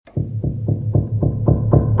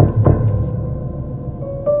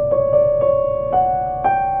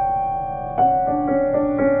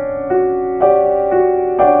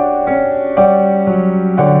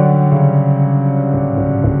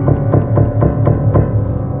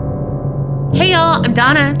I'm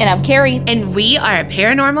Donna. And I'm Carrie. And we are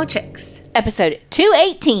Paranormal Chicks. Episode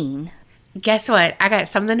 218. Guess what? I got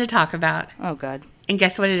something to talk about. Oh, God. And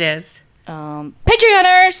guess what it is?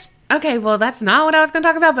 Patreoners! Okay, well, that's not what I was going to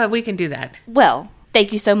talk about, but we can do that. Well,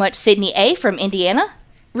 thank you so much, Sydney A. from Indiana.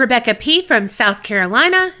 Rebecca P. from South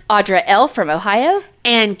Carolina. Audra L. from Ohio.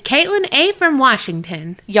 And Caitlin A. from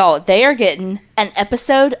Washington. Y'all, they are getting an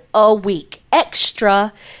episode a week.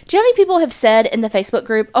 Extra. Do you know how many people have said in the Facebook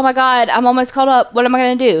group, oh my God, I'm almost caught up. What am I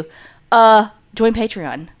going to do? Join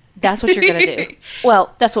Patreon. That's what you're going to do.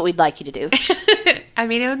 Well, that's what we'd like you to do. I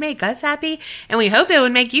mean, it would make us happy, and we hope it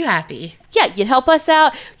would make you happy. Yeah, you'd help us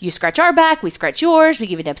out. You scratch our back, we scratch yours. We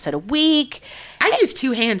give you an episode a week. I use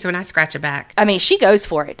two hands when I scratch a back. I mean, she goes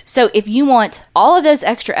for it. So if you want all of those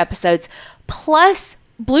extra episodes plus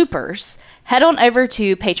bloopers, head on over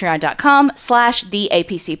to patreon.com/the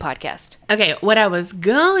APC podcast. Okay, what I was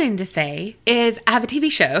going to say is I have a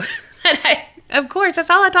TV show. Of course, that's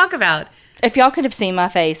all I talk about. If y'all could have seen my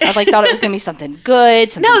face, I thought it was going to be something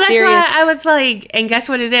good, something serious. No, that's why I was like, and guess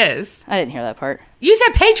what it is? I didn't hear that part. You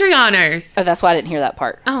said Patreoners. Oh, that's why I didn't hear that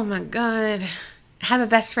part. Oh my God. Have a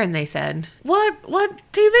best friend, they said. What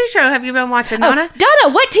TV show have you been watching, Donna?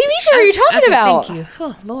 Donna, what TV show are you talking about? Thank you.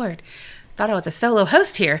 Oh, Lord. Thought I was a solo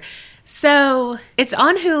host here. So, it's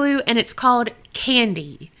on Hulu, and it's called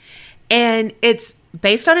Candy. And it's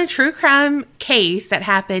based on a true crime case that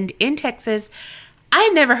happened in Texas. I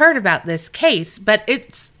had never heard about this case, but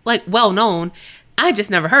it's like well known. I just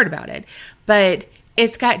never heard about it. But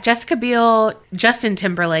it's got Jessica Biel, Justin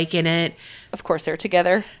Timberlake in it. Of course, they're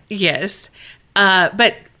together. Yes.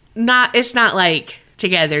 But it's not like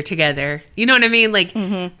together. You know what I mean? Like,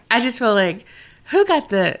 I just feel like, she got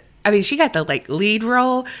the like lead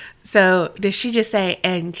role. So does she just say,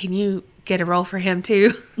 and can you get a role for him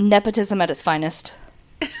too? Nepotism at its finest.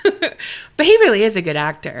 But he really is a good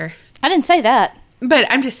actor. I didn't say that. But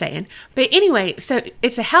I'm just saying. But anyway, so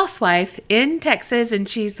it's a housewife in Texas, and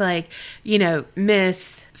she's like,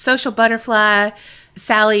 Miss Social Butterfly,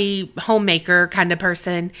 Sally Homemaker kind of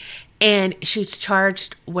person. And she's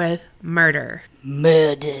charged with murder.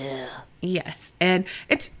 Murder. Yes. And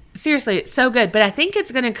it's so good. But I think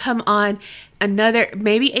it's going to come on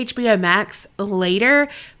maybe HBO Max later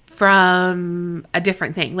from a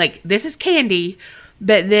different thing. Like, this is Candy,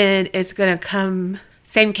 but then it's going to come,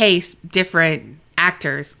 same case, different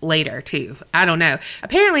actors later too. I don't know.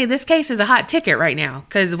 Apparently this case is a hot ticket right now,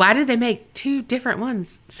 because why did they make two different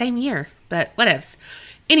ones same year? But whatevs.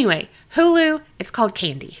 Anyway, Hulu, it's called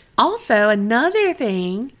Candy. Also, another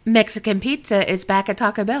thing, Mexican pizza is back at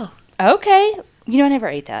Taco Bell. Okay. I never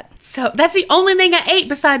ate that. So that's the only thing I ate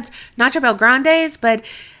besides Nacho Bel Grandes, but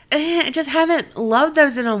I just haven't loved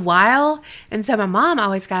those in a while. And so my mom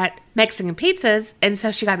always got Mexican pizzas, and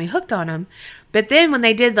so she got me hooked on them. But then when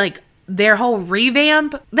they did like their whole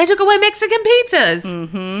revamp, they took away Mexican pizzas.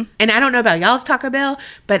 Mm-hmm. And I don't know about y'all's Taco Bell,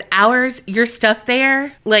 but ours, you're stuck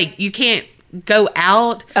there. Like, you can't go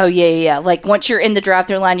out. Oh, yeah. Like, once you're in the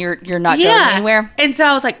drive-thru line, you're not going anywhere. And so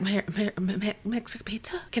I was like, Mexican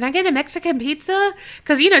pizza? Can I get a Mexican pizza?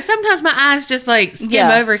 Because, sometimes my eyes just, like,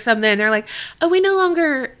 skim over something. And they're like, oh, we no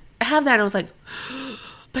longer have that. And I was like,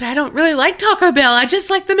 but I don't really like Taco Bell. I just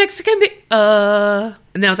like the Mexican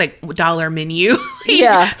and I was like, dollar menu.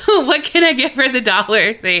 Yeah. What can I get for the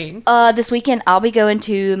dollar thing? This weekend, I'll be going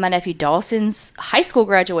to my nephew Dawson's high school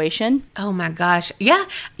graduation. Oh, my gosh. Yeah.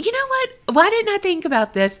 You know what? Why didn't I think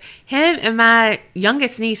about this? Him and my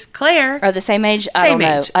youngest niece, Claire, are the same age? I don't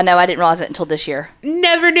know. I know. I didn't realize it until this year.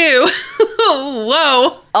 Never knew.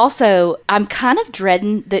 Whoa. Also, I'm kind of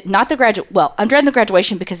dreading I'm dreading the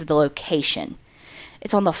graduation because of the location.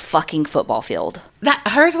 It's on the fucking football field.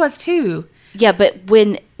 Hers was too. Yeah, but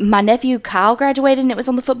when my nephew Kyle graduated and it was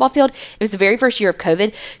on the football field, it was the very first year of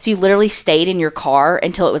COVID. So you literally stayed in your car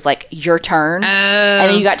until it was like your turn. Oh. And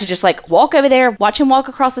then you got to just like walk over there, watch him walk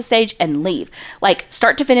across the stage and leave. Like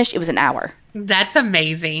start to finish, it was an hour. That's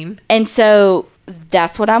amazing. And so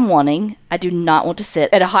that's what I'm wanting. I do not want to sit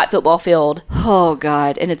at a hot football field. Oh,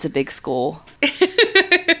 God. And it's a big school.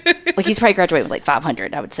 Like, he's probably graduated with like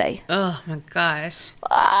 500, I would say. Oh, my gosh.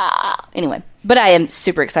 Anyway, but I am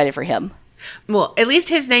super excited for him. Well, at least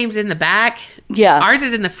his name's in the back. Yeah. Ours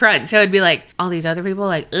is in the front. So it'd be like all these other people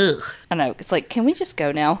like, ugh. I know. It's like, can we just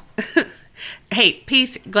go now? Hey,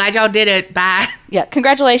 peace. Glad y'all did it. Bye. Yeah,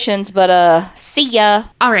 congratulations, but see ya.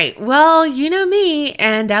 All right. Well, you know me,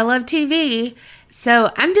 and I love TV.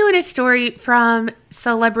 So I'm doing a story from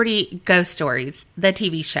Celebrity Ghost Stories, the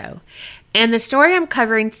TV show. And the story I'm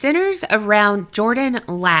covering centers around Jordan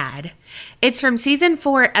Ladd. It's from season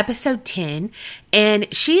 4, episode 10,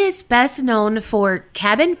 and she is best known for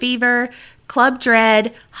Cabin Fever, Club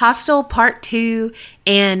Dread, Hostel Part 2,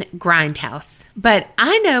 and Grindhouse. But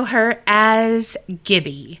I know her as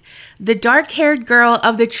Gibby, the dark-haired girl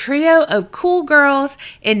of the trio of cool girls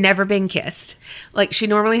in Never Been Kissed. Like, she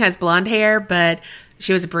normally has blonde hair, but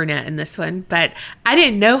she was a brunette in this one. But I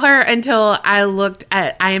didn't know her until I looked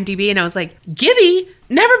at IMDb and I was like, Gibby?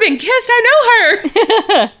 Never Been Kissed? I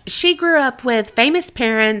know her! She grew up with famous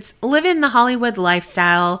parents, living the Hollywood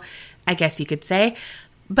lifestyle, I guess you could say.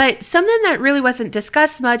 But something that really wasn't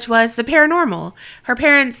discussed much was the paranormal. Her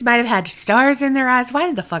parents might have had stars in their eyes.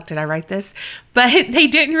 Why the fuck did I write this? But they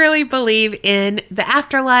didn't really believe in the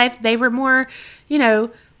afterlife. They were more,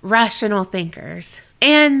 rational thinkers.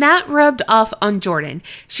 And that rubbed off on Jordan.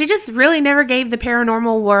 She just really never gave the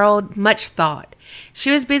paranormal world much thought.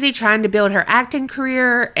 She was busy trying to build her acting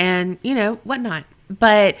career and, whatnot.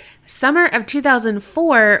 But summer of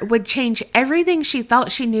 2004 would change everything she thought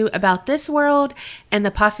she knew about this world and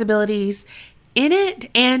the possibilities in it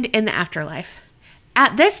and in the afterlife.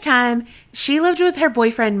 At this time, she lived with her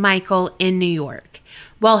boyfriend Michael in New York,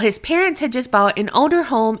 while his parents had just bought an older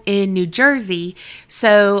home in New Jersey.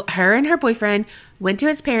 So her and her boyfriend went to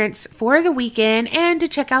his parents for the weekend and to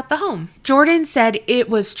check out the home. Jordan said it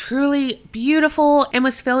was truly beautiful and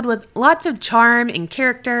was filled with lots of charm and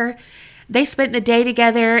character. They spent the day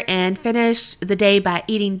together and finished the day by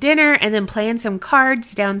eating dinner and then playing some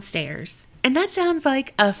cards downstairs. And that sounds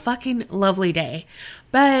like a fucking lovely day.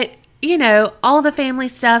 But, all the family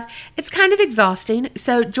stuff, it's kind of exhausting.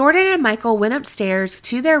 So Jordan and Michael went upstairs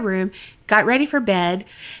to their room, got ready for bed,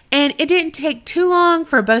 and it didn't take too long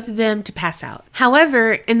for both of them to pass out.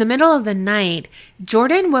 However, in the middle of the night,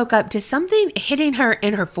 Jordan woke up to something hitting her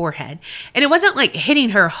in her forehead. And it wasn't like hitting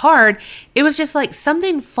her hard. It was just like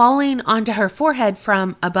something falling onto her forehead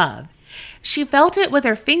from above. She felt it with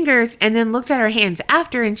her fingers and then looked at her hands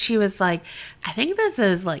after, and she was like, I think this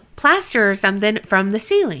is like plaster or something from the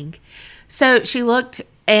ceiling. So she looked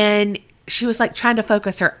and she was like trying to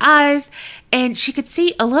focus her eyes, and she could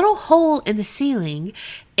see a little hole in the ceiling.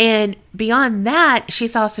 And beyond that, she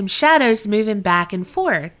saw some shadows moving back and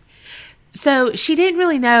forth. So she didn't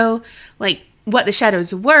really know like what the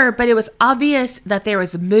shadows were, but it was obvious that there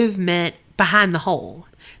was movement behind the hole.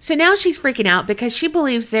 So now she's freaking out because she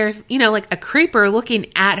believes there's, like a creeper looking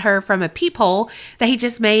at her from a peephole that he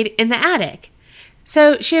just made in the attic.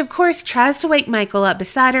 So she, of course, tries to wake Michael up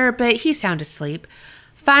beside her, but he's sound asleep.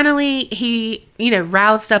 Finally, he,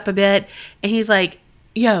 roused up a bit and he's like,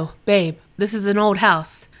 yo, babe, this is an old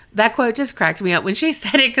house. That quote just cracked me up when she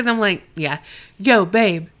said it because I'm like, yeah, yo,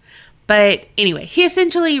 babe. But anyway, he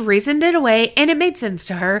essentially reasoned it away and it made sense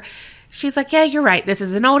to her. She's like, yeah, you're right. This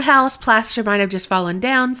is an old house. Plaster might have just fallen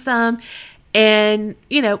down some and,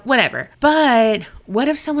 whatever. But what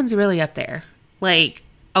if someone's really up there? Like,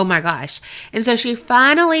 oh my gosh. And so she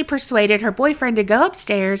finally persuaded her boyfriend to go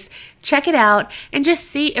upstairs, check it out, and just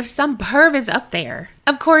see if some perv is up there.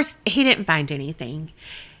 Of course, he didn't find anything.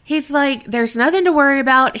 He's like, there's nothing to worry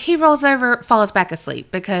about. He rolls over, falls back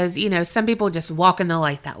asleep because, some people just walk in the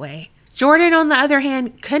light that way. Jordan, on the other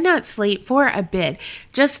hand, could not sleep for a bit,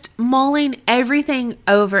 just mulling everything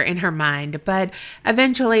over in her mind. But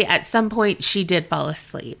eventually, at some point, she did fall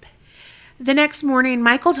asleep. The next morning,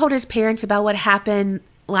 Michael told his parents about what happened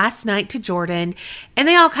last night to Jordan, and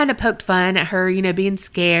they all kind of poked fun at her, being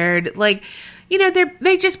scared. Like,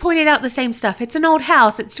 they just pointed out the same stuff. It's an old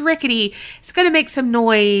house. It's rickety. It's going to make some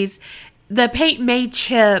noise. The paint may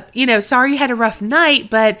chip. Sorry you had a rough night,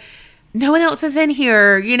 but no one else is in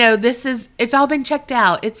here. It's all been checked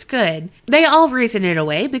out. It's good. They all reason it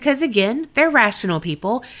away because, again, they're rational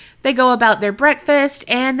people. They go about their breakfast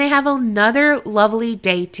and they have another lovely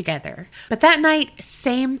day together. But that night,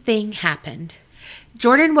 same thing happened.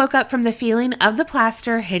 Jordan woke up from the feeling of the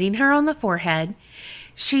plaster hitting her on the forehead.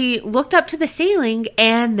 She looked up to the ceiling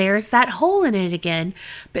and there's that hole in it again.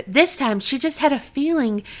 But this time she just had a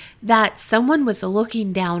feeling that someone was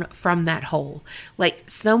looking down from that hole. Like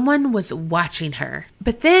someone was watching her.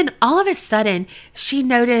 But then all of a sudden she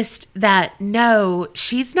noticed that no,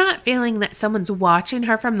 she's not feeling that someone's watching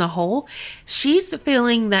her from the hole. She's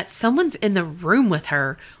feeling that someone's in the room with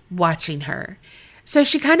her watching her. So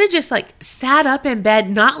she kind of just like sat up in bed,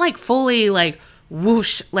 not like fully like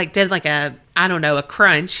whoosh, like did like a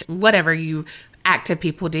crunch, whatever you active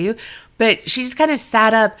people do. But she just kind of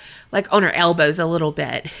sat up like on her elbows a little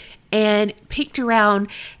bit and peeked around.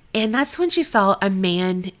 And that's when she saw a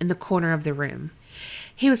man in the corner of the room.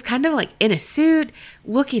 He was kind of like in a suit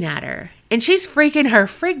looking at her. And she's freaking her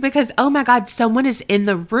freak because, oh my God, someone is in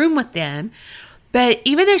the room with them. But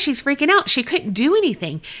even though she's freaking out, she couldn't do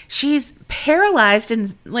anything. She's paralyzed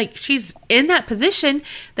and like she's in that position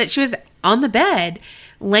that she was on the bed.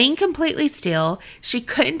 laying completely still. She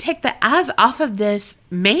couldn't take the eyes off of this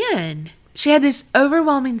man. She had this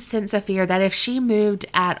overwhelming sense of fear that if she moved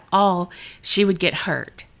at all, she would get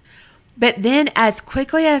hurt. But then as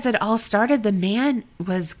quickly as it all started, the man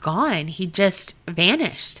was gone. He just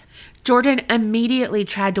vanished. Jordan immediately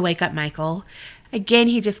tried to wake up Michael. Again,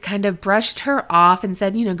 he just kind of brushed her off and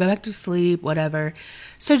said, go back to sleep, whatever.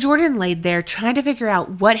 So Jordan laid there trying to figure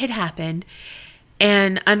out what had happened.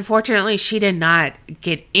 And unfortunately, she did not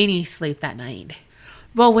get any sleep that night.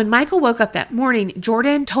 Well, when Michael woke up that morning,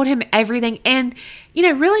 Jordan told him everything and,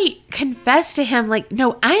 really confessed to him, like,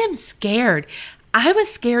 no, I am scared. I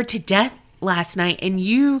was scared to death last night and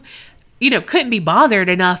you couldn't be bothered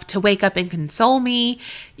enough to wake up and console me,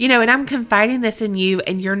 and I'm confiding this in you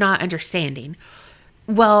and you're not understanding.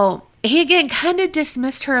 Well, he again kind of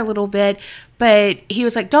dismissed her a little bit, but he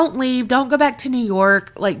was like, don't leave, don't go back to New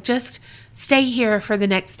York, like just stay here for the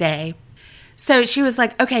next day. So she was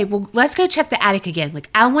like, okay, well, let's go check the attic again. Like,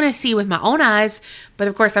 I want to see with my own eyes, but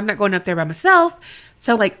of course I'm not going up there by myself.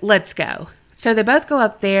 So like, let's go. So they both go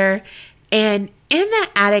up there, and in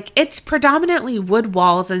that attic, it's predominantly wood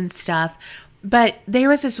walls and stuff, but there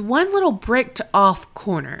was this one little bricked off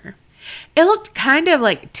corner. It looked kind of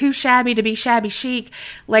like too shabby to be shabby chic,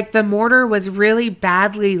 like the mortar was really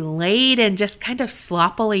badly laid and just kind of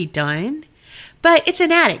sloppily done. But it's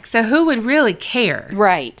an attic, so who would really care?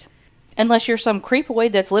 Right. Unless you're some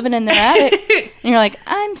creepoid that's living in their attic. And you're like,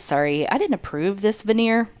 I'm sorry, I didn't approve this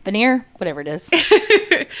veneer, whatever it is.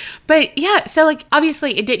 But yeah, so like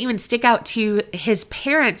obviously it didn't even stick out to his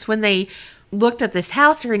parents when they looked at this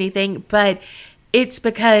house or anything, but it's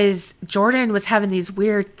because Jordan was having these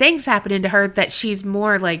weird things happening to her that she's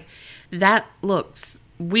more like, that looks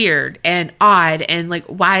weird and odd and like,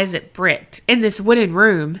 why is it bricked in this wooden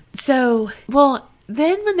room? So, well,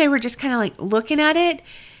 then when they were just kind of like looking at it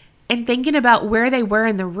and thinking about where they were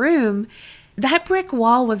in the room, that brick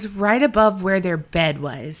wall was right above where their bed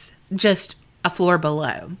was, just a floor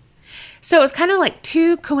below. So it was kind of like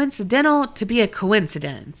too coincidental to be a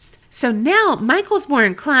coincidence. So now Michael's more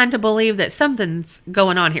inclined to believe that something's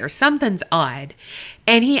going on here. Something's odd.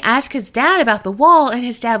 And he asked his dad about the wall, and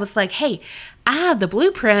his dad was like, hey, I have the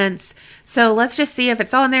blueprints, so let's just see if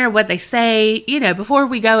it's on there, what they say, before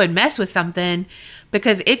we go and mess with something,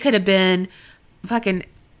 because it could have been fucking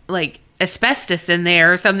like asbestos in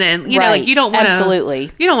there or something, right. Like you don't want to,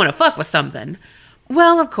 absolutely. You don't want to fuck with something.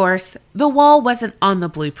 Well, of course, the wall wasn't on the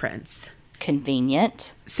blueprints.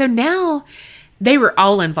 Convenient. So now they were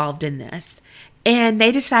all involved in this, and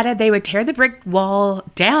they decided they would tear the brick wall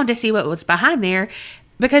down to see what was behind there,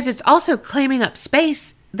 because it's also claiming up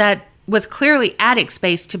space that was clearly attic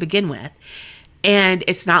space to begin with. And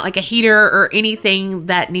it's not like a heater or anything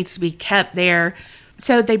that needs to be kept there.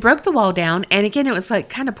 So they broke the wall down, and again, it was like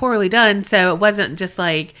kind of poorly done, so it wasn't just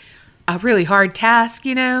like a really hard task,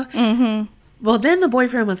 Mm-hmm. Well, then the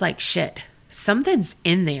boyfriend was like, shit, something's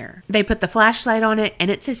in there. They put the flashlight on it, and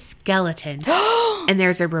it's a skeleton, and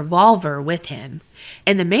there's a revolver with him.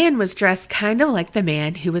 And the man was dressed kind of like the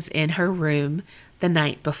man who was in her room the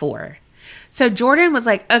night before. So Jordan was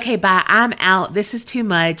like, okay, bye, I'm out. This is too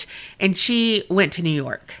much. And she went to New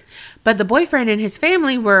York. But the boyfriend and his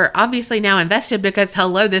family were obviously now invested because,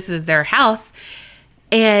 hello, this is their house.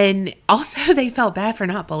 And also they felt bad for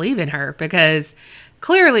not believing her because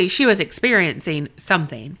clearly she was experiencing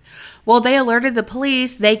something. Well, they alerted the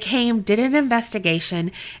police. They came, did an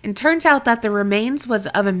investigation, and turns out that the remains was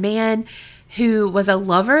of a man who was a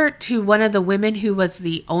lover to one of the women who was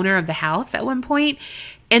the owner of the house at one point.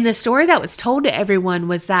 And the story that was told to everyone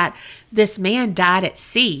was that this man died at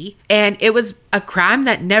sea, and it was a crime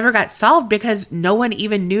that never got solved because no one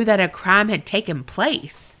even knew that a crime had taken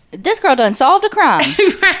place. This girl done solved a crime.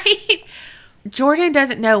 Right? Jordan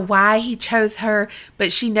doesn't know why he chose her,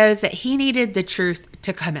 but she knows that he needed the truth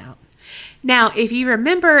to come out. Now, if you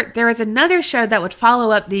remember, there was another show that would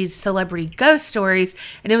follow up these celebrity ghost stories,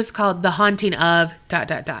 and it was called The Haunting of ...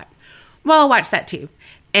 Well, I'll watch that too.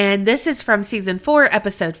 And this is from season 4,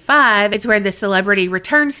 episode 5. It's where the celebrity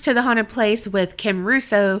returns to the haunted place with Kim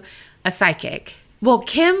Russo, a psychic. Well,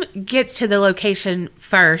 Kim gets to the location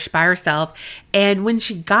first by herself. And when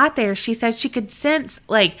she got there, she said she could sense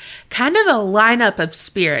like kind of a lineup of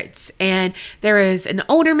spirits. And there is an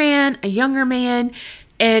older man, a younger man.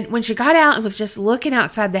 And when she got out and was just looking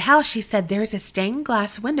outside the house, she said, there's a stained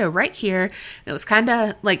glass window right here. And it was kind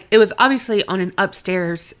of like, it was obviously on an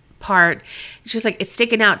upstairs part. She was like, it's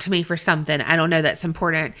sticking out to me for something. I don't know, that's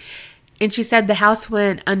important. And she said the house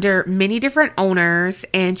went under many different owners,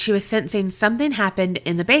 and she was sensing something happened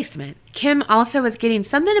in the basement. Kim also was getting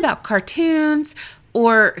something about cartoons,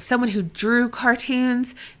 or someone who drew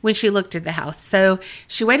cartoons when she looked at the house. So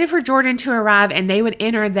she waited for Jordan to arrive and they would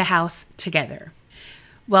enter the house together.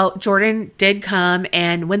 Well, Jordan did come,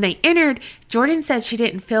 and when they entered, Jordan said she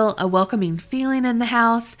didn't feel a welcoming feeling in the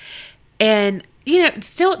house. And,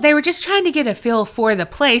 still, they were just trying to get a feel for the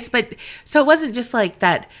place. But so it wasn't just like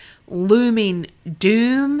that looming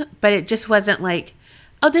doom, but it just wasn't like,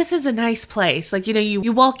 oh, this is a nice place. Like,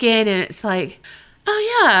 you walk in and it's like,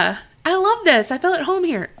 oh, yeah, I love this. I feel at home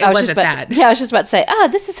here. It wasn't that. I was just about to say,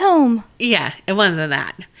 this is home. Yeah, it wasn't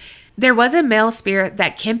that. There was a male spirit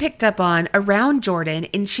that Kim picked up on around Jordan,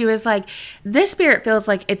 and she was like, this spirit feels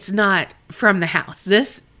like it's not from the house.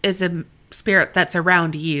 This is a spirit that's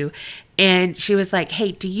around you. And she was like,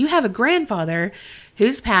 hey, do you have a grandfather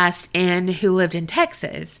who's passed and who lived in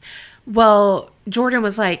Texas? Well, Jordan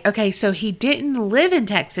was like, okay, so he didn't live in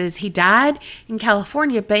Texas. He died in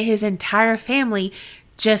California, but his entire family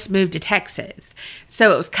just moved to Texas.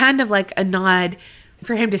 So it was kind of like a nod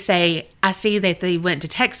for him to say, I see that they went to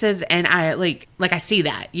Texas, and I I see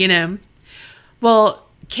that, Well,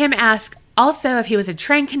 Kim asked also if he was a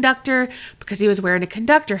train conductor because he was wearing a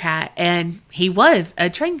conductor hat, and he was a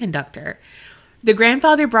train conductor. The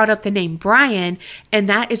grandfather brought up the name Brian, and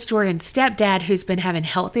that is Jordan's stepdad who's been having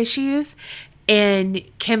health issues. And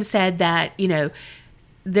Kim said that,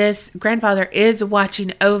 this grandfather is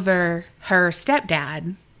watching over her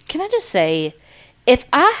stepdad. Can I just say, if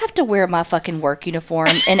I have to wear my fucking work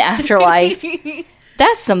uniform in Afterlife,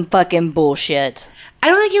 that's some fucking bullshit. I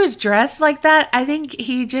don't think he was dressed like that. I think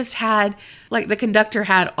he just had, the conductor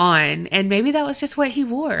hat on, and maybe that was just what he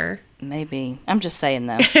wore. Maybe. I'm just saying,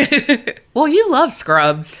 though. Well, you love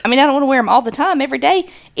scrubs. I mean, I don't want to wear them all the time, every day,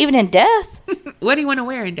 even in death. What do you want to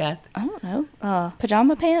wear in death? I don't know.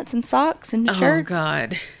 Pajama pants and socks and shirts. Oh,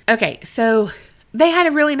 God. Okay, so they had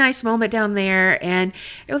a really nice moment down there, and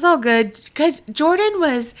it was all good because Jordan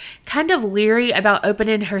was kind of leery about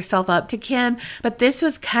opening herself up to Kim, but this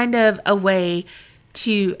was kind of a way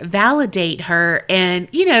to validate her and,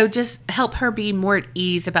 just help her be more at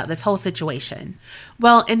ease about this whole situation.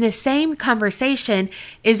 Well, in the same conversation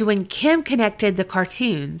is when Kim connected the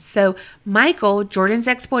cartoons. So Michael, Jordan's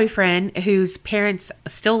ex-boyfriend, whose parents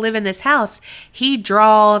still live in this house, he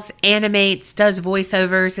draws, animates, does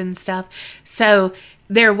voiceovers and stuff. So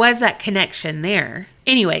there was that connection there.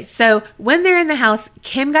 Anyway, so when they're in the house,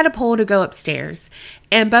 Kim got a pull to go upstairs.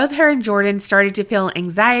 And both her and Jordan started to feel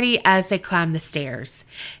anxiety as they climbed the stairs.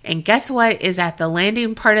 And guess what is at the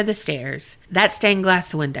landing part of the stairs? That stained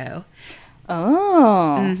glass window.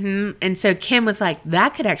 Oh. Mm-hmm. And so Kim was like,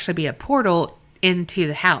 that could actually be a portal into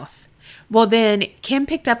the house. Well, then Kim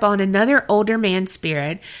picked up on another older man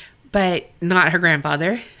spirit, but not her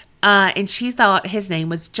grandfather. And she thought his name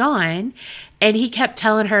was John. And he kept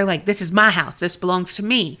telling her, this is my house. This belongs to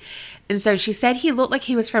me. And so she said he looked like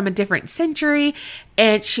he was from a different century,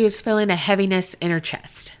 and she was feeling a heaviness in her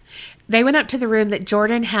chest. They went up to the room that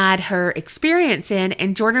Jordan had her experience in,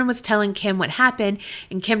 and Jordan was telling Kim what happened,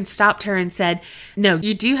 and Kim stopped her and said, no,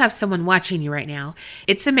 you do have someone watching you right now.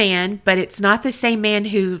 It's a man, but it's not the same man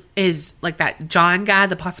who is like that John guy,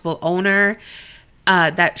 the possible owner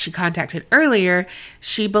that she contacted earlier.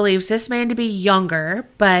 She believes this man to be younger,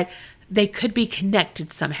 but they could be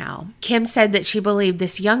connected somehow. Kim said that she believed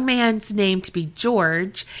this young man's name to be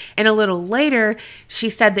George, and a little later, she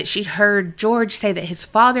said that she heard George say that his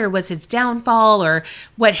father was his downfall or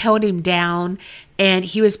what held him down, and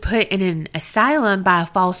he was put in an asylum by a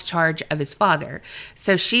false charge of his father.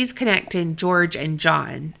 So she's connecting George and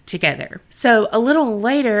John together. So a little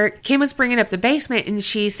later, Kim was bringing up the basement, and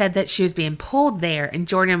she said that she was being pulled there, and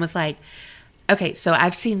Jordan was like, okay, so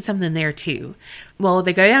I've seen something there too. Well,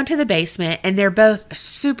 they go down to the basement and they're both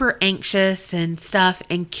super anxious and stuff.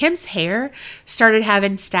 And Kim's hair started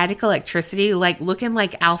having static electricity, looking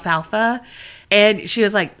like alfalfa. And she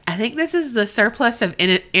was like, I think this is the surplus of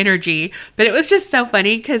energy. But it was just so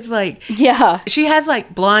funny because, yeah, she has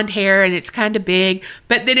blonde hair and it's kind of big.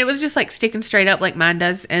 But then it was just sticking straight up like mine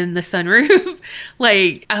does in the sunroof.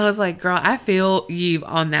 I was like, girl, I feel you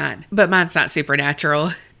on that. But mine's not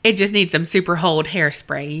supernatural. It just needs some super hold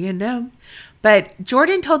hairspray, But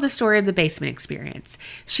Jordan told the story of the basement experience.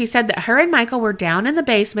 She said that her and Michael were down in the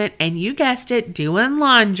basement, and you guessed it, doing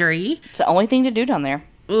laundry. It's the only thing to do down there.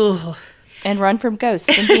 Ugh. And run from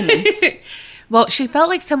ghosts and demons. Well, she felt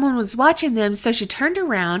like someone was watching them, so she turned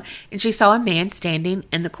around and she saw a man standing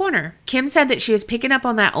in the corner. Kim said that she was picking up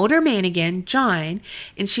on that older man again, John,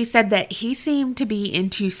 and she said that he seemed to be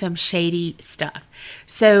into some shady stuff.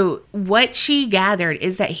 So what she gathered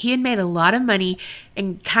is that he had made a lot of money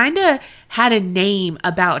and kind of had a name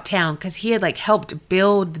about town because he had helped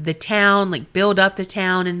build the town, build up the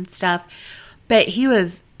town and stuff. but he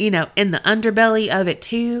was, in the underbelly of it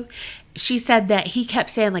too. She said that he kept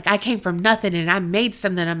saying, like, I came from nothing and I made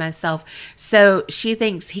something of myself. So she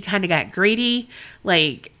thinks he kind of got greedy.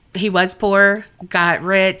 Like, he was poor, got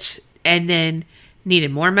rich, and then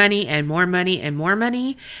needed more money and more money and more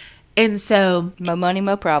money. And so... More money,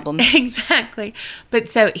 more problems. Exactly. But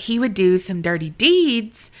so he would do some dirty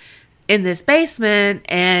deeds in this basement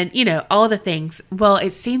and, all the things. Well,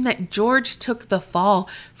 it seemed that George took the fall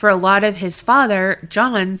for a lot of his father,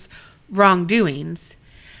 John's, wrongdoings.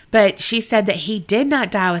 But she said that he did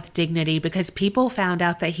not die with dignity because people found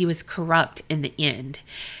out that he was corrupt in the end.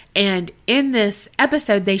 And in this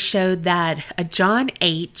episode, they showed that a John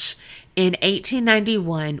H. in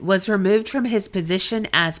 1891 was removed from his position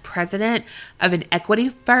as president of an equity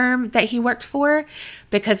firm that he worked for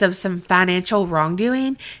because of some financial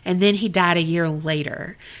wrongdoing, and then he died a year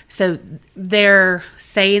later. So they're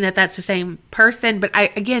saying that that's the same person, but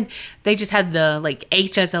they just had the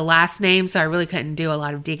H as a last name, so I really couldn't do a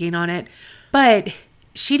lot of digging on it. But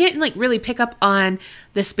she didn't really pick up on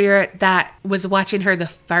the spirit that was watching her the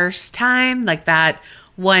first time, like that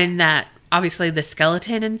one that obviously the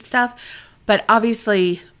skeleton and stuff, but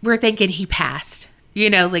obviously we're thinking he passed,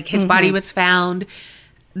 his body was found.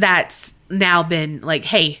 That's now been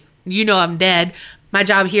hey, I'm dead. My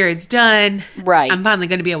job here is done. Right. I'm finally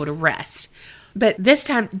going to be able to rest. But this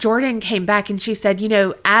time Jordan came back and she said,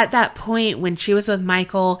 at that point when she was with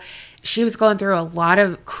Michael, she was going through a lot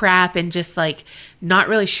of crap and just not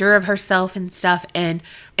really sure of herself and stuff. And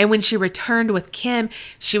when she returned with Kim,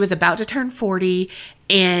 she was about to turn 40.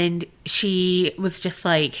 And she was just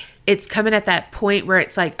it's coming at that point where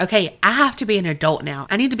it's okay, I have to be an adult now.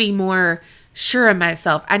 I need to be more sure of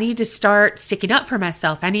myself. I need to start sticking up for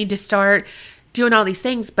myself. I need to start doing all these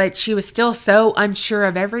things. But she was still so unsure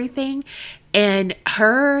of everything. And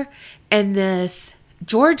her and this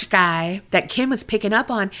George guy that Kim was picking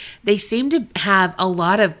up on, they seemed to have a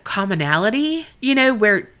lot of commonality,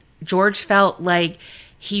 where George felt like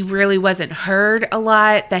he really wasn't heard a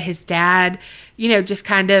lot, that his dad, just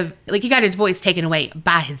kind of he got his voice taken away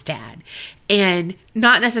by his dad. And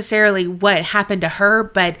not necessarily what happened to her,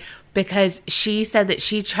 but because she said that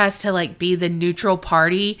she tries to be the neutral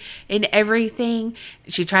party in everything.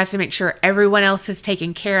 She tries to make sure everyone else is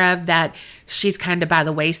taken care of, that she's kind of by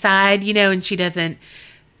the wayside, and she doesn't,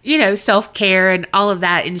 self-care and all of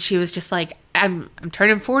that. And she was just I'm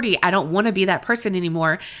turning 40. I don't want to be that person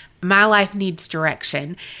anymore. My life needs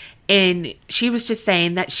direction. And she was just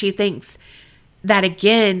saying that she thinks that,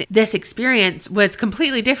 again, this experience was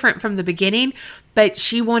completely different from the beginning, but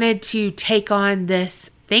she wanted to take on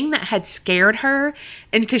this thing that had scared her.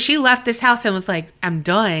 And because she left this house and was I'm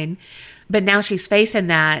done. But now she's facing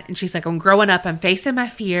that. And she's I'm growing up. I'm facing my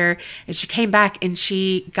fear. And she came back and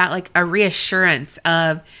she got a reassurance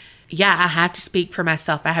of, yeah, I have to speak for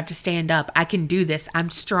myself. I have to stand up. I can do this. I'm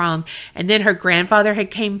strong. And then her grandfather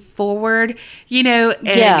had came forward,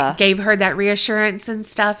 and gave her that reassurance and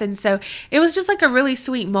stuff. And so it was just a really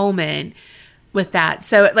sweet moment with that.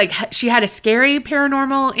 So she had a scary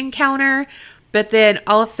paranormal encounter, but then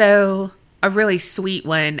also a really sweet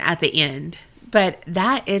one at the end. But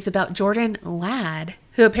that is about Jordan Ladd,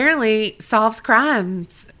 who apparently solves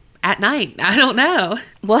crimes at night. I don't know.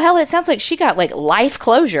 Well, hell, it sounds like she got life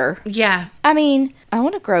closure. Yeah. I mean, I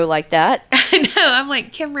want to grow like that. I know. I'm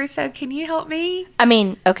Kim Russo, can you help me? I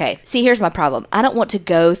mean, okay. See, here's my problem. I don't want to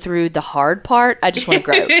go through the hard part. I just want to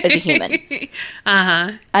grow as a human.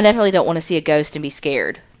 Uh-huh. I definitely don't want to see a ghost and be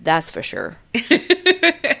scared. That's for sure.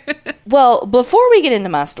 Well, before we get into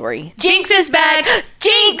my story, Jinx is back.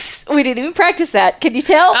 Jinx! We didn't even practice that. Can you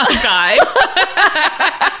tell? Oh, God.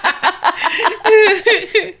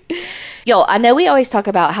 Y'all, I know we always talk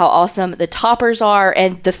about how awesome the toppers are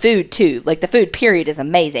and the food, too. The food, period, is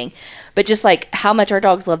amazing. But just, how much our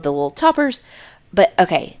dogs love the little toppers. But,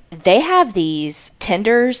 okay, they have these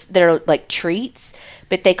tenders that are, treats,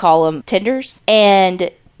 but they call them tenders.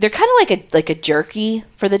 And they're kind of like a jerky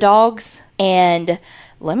for the dogs. And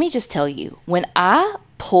let me just tell you, when I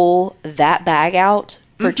pull that bag out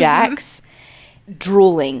for Jax,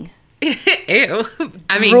 drooling. Ew.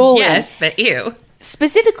 I mean, Drooling. yes, but ew.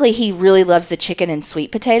 Specifically, he really loves the chicken and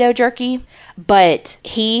sweet potato jerky, but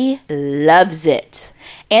he loves it.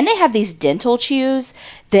 And they have these dental chews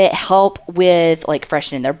that help with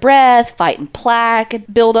freshening their breath, fighting plaque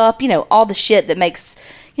build up, all the shit that makes,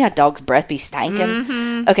 a dog's breath be stankin'.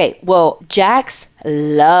 Mm-hmm. Okay, well, Jax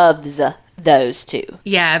loves those two.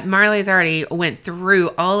 Yeah, Marley's already went through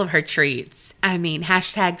all of her treats. I mean,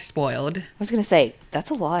 #spoiled. I was going to say, that's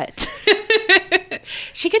a lot.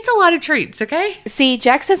 She gets a lot of treats, okay? See,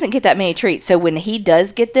 Jax doesn't get that many treats, so when he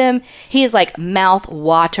does get them, he is like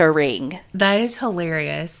mouth-watering. That is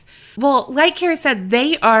hilarious. Well, like Kara said,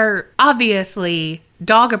 they are obviously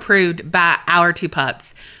dog approved by our two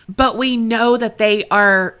pups, but we know that they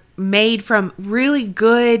are made from really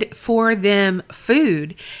good for them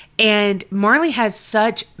food. And Marley has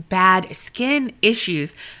such bad skin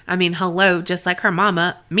issues. I mean, hello, just like her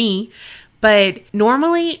mama, me. But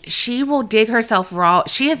normally she will dig herself raw.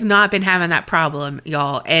 She has not been having that problem,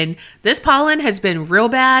 y'all. And this pollen has been real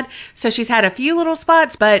bad. So she's had a few little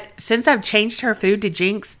spots. But since I've changed her food to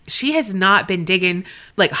Jinx, she has not been digging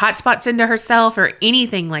like hot spots into herself or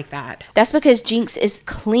anything like that. That's because Jinx is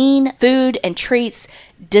clean food and treats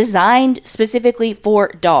designed specifically for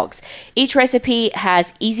dogs. Each recipe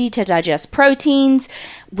has easy to digest proteins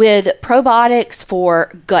with probiotics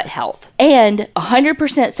for gut health and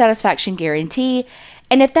 100% satisfaction guarantee.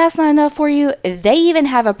 And if that's not enough for you, they even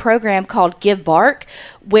have a program called Give Bark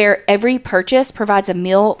where every purchase provides a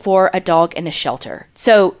meal for a dog in a shelter.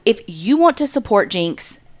 So if you want to support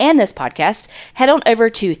Jinx and this podcast, head on over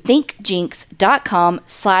to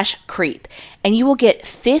thinkjinx.com/creep and you will get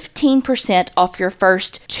 15% off your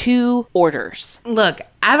first 2 orders. Look,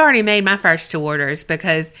 I've already made my first 2 orders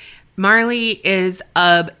because Marley is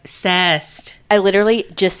obsessed. I literally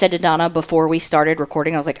just said to Donna before we started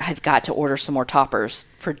recording, I was like, I've got to order some more toppers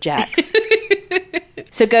for Jax.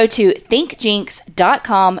 So go to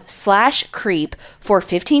thinkjinx.com/creep for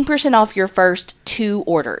 15% off your first 2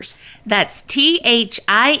 orders. That's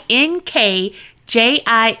thinkjinx.com/creep.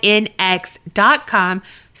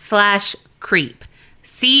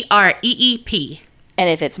 CREEP. And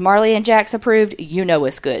if it's Marley and Jax approved, you know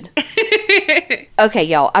it's good. Okay,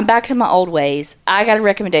 y'all, I'm back to my old ways. I got a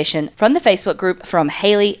recommendation from the Facebook group from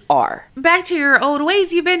Haley R. Back to your old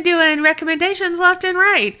ways. You've been doing recommendations left and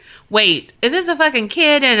right. Wait, is this a fucking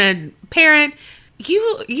kid and a parent?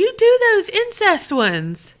 You do those incest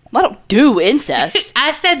ones. I don't do incest.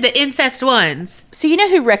 I said the incest ones. So you know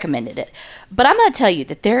who recommended it. But I'm going to tell you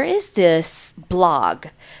that there is this blog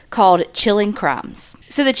called Chilling Crimes.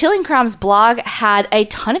 So the Chilling Crimes blog had a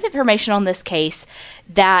ton of information on this case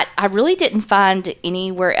that I really didn't find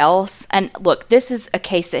anywhere else. And look, this is a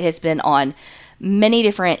case that has been on many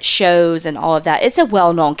different shows and all of that. It's a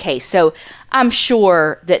well-known case. So I'm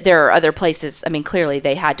sure that there are other places. I mean, clearly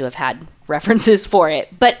they had to have had references for it.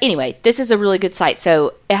 But anyway, this is a really good site.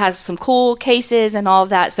 So it has some cool cases and all of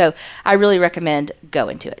that. So I really recommend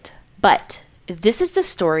going to it. But this is the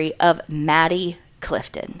story of Maddie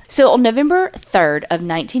Clifton. So on November 3rd of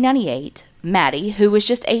 1998, Maddie, who was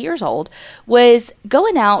just 8 years old, was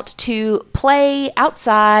going out to play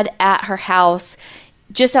outside at her house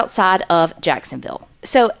just outside of Jacksonville.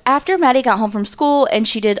 So after Maddie got home from school and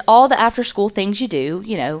she did all the after school things you do,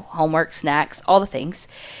 you know, homework, snacks, all the things,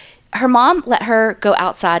 her mom let her go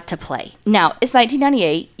outside to play. Now, it's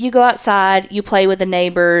 1998. You go outside, you play with the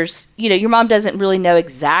neighbors. You know, your mom doesn't really know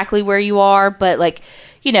exactly where you are, but like,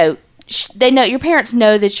 you know, they know, your parents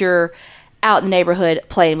know that you're out in the neighborhood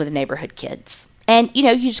playing with the neighborhood kids. And, you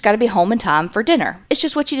know, you just got to be home in time for dinner. It's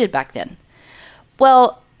just what you did back then.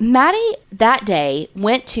 Well, Maddie that day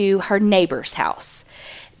went to her neighbor's house.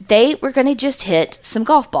 They were going to just hit some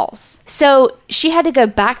golf balls. So she had to go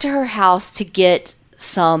back to her house to get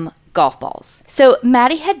some golf balls. So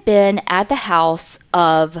Maddie had been at the house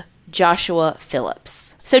of Joshua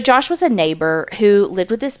Phillips. So Josh was a neighbor who lived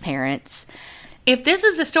with his parents. If this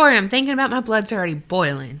is the story I'm thinking about, my blood's already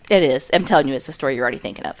boiling. It is. I'm telling you, it's the story you're already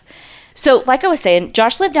thinking of. So like I was saying,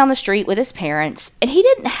 Josh lived down the street with his parents, and he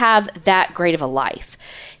didn't have that great of a life.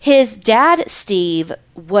 His dad, Steve,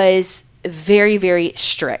 was very, very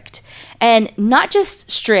strict. And not just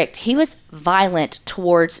strict, he was violent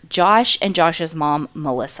towards Josh and Josh's mom,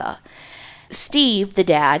 Melissa. Steve, the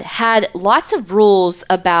dad, had lots of rules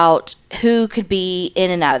about who could be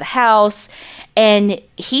in and out of the house, and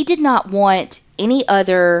he did not want any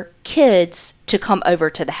other kids to come over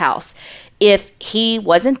to the house if he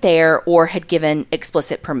wasn't there or had given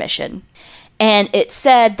explicit permission. And it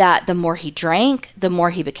said that the more he drank, the more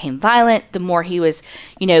he became violent, the more he was,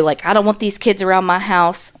 you know, like, I don't want these kids around my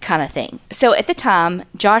house kind of thing. So at the time,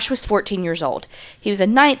 Josh was 14 years old. He was a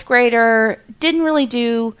 9th grader, didn't really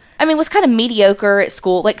do, was kind of mediocre at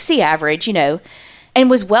school, like C average, you know, and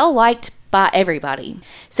was well liked by everybody.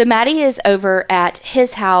 So Maddie is over at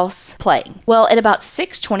his house playing. Well, at about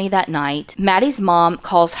 6:20 that night, Maddie's mom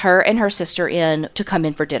calls her and her sister in to come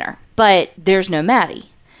in for dinner. But there's no Maddie.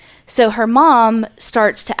 So her mom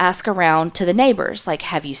starts to ask around to the neighbors, like,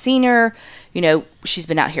 have you seen her? You know, she's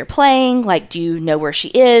been out here playing. Like, do you know where she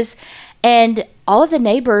is? And all of the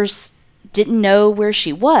neighbors didn't know where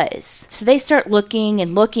she was. So they start looking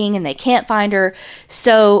and looking and they can't find her.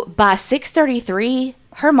 So by 6:33,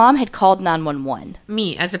 her mom had called 911.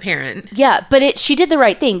 Me as a parent. Yeah, but she did the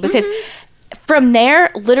right thing because from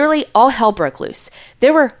there, literally all hell broke loose.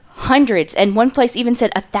 There were hundreds, and one place even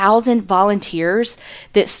said 1,000 volunteers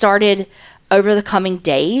that started over the coming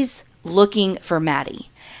days looking for Maddie.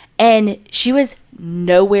 And she was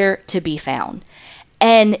nowhere to be found.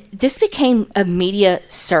 And this became a media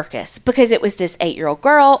circus because it was this 8-year-old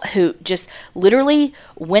girl who just literally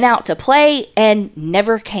went out to play and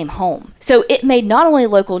never came home. So it made not only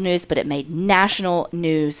local news, but it made national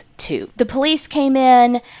news too. The police came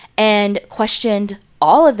in and questioned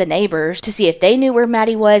all of the neighbors to see if they knew where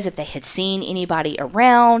Maddie was, if they had seen anybody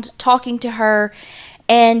around talking to her.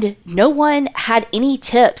 And no one had any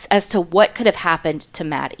tips as to what could have happened to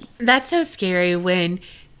Maddie. That's so scary when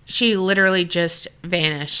she literally just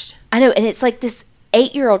vanished. I know, and it's like this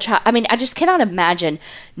 8-year-old child. I mean, I just cannot imagine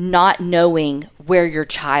not knowing where your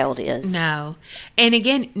child is. No. And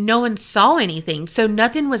again, no one saw anything. So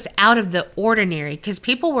nothing was out of the ordinary because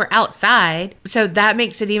people were outside. So that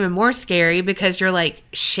makes it even more scary because you're like,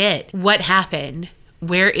 shit, what happened?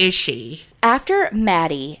 Where is she? After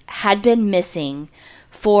Maddie had been missing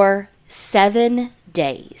for 7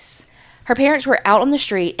 days, her parents were out on the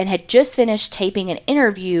street and had just finished taping an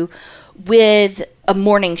interview with a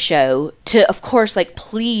morning show to, of course, like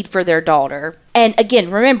plead for their daughter. And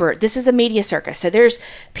again, remember, this is a media circus. So there's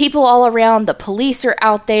people all around. The police are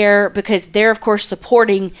out there because they're, of course,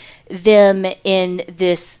 supporting them in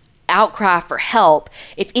this outcry for help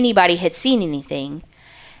if anybody had seen anything.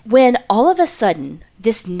 When all of a sudden,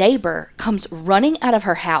 this neighbor comes running out of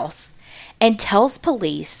her house and tells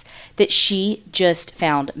police that she just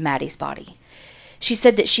found Maddie's body. She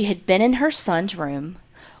said that she had been in her son's room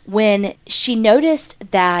when she noticed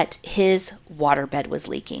that his waterbed was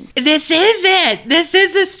leaking. This is it. This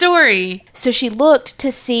is the story. So she looked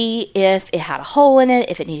to see if it had a hole in it,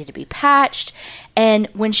 if it needed to be patched. And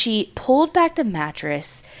when she pulled back the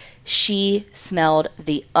mattress, she smelled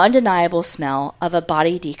the undeniable smell of a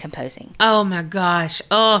body decomposing. Oh my gosh.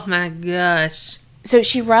 Oh my gosh. So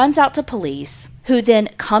she runs out to police, who then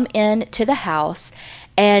come in to the house,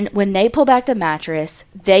 and when they pull back the mattress,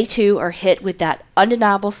 they too are hit with that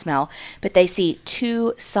undeniable smell, but they see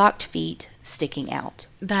 2 socked feet sticking out.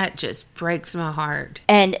 That just breaks my heart.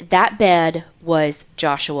 And that bed was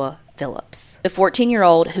Joshua Phillips, the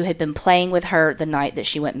 14-year-old who had been playing with her the night that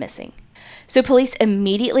she went missing. So police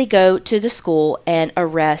immediately go to the school and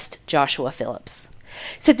arrest Joshua Phillips.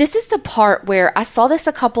 So this is the part where I saw this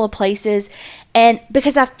a couple of places, and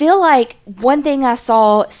because I feel like one thing I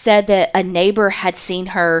saw said that a neighbor had seen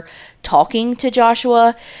her talking to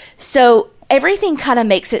Joshua. So everything kind of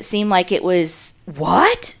makes it seem like it was,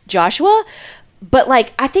 what? Joshua? But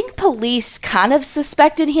like, I think police kind of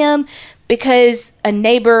suspected him because a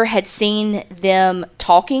neighbor had seen them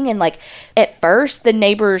talking, and like at first the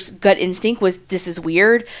neighbor's gut instinct was this is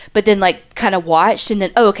weird, but then like kind of watched and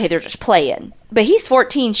then, oh, okay, they're just playing. But he's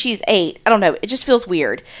 14, she's 8. I don't know. It just feels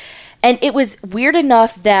weird. And it was weird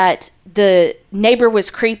enough that the neighbor was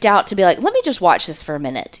creeped out to be like, let me just watch this for a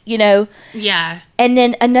minute, you know? Yeah. And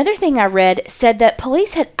then another thing I read said that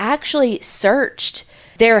police had actually searched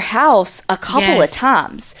their house a couple of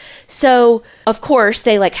times. So, of course,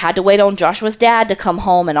 they like had to wait on Joshua's dad to come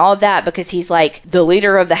home and all of that because he's like the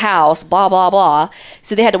leader of the house, blah, blah, blah.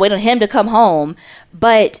 So they had to wait on him to come home.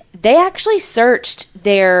 But they actually searched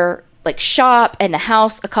their like shop and the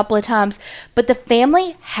house a couple of times, but the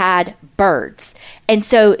family had birds. And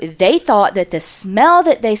so they thought that the smell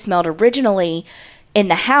that they smelled originally in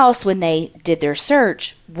the house when they did their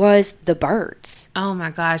search was the birds. Oh my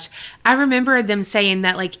gosh. I remember them saying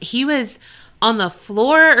that like he was on the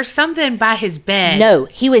floor or something by his bed. No,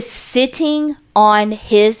 he was sitting on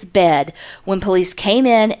his bed when police came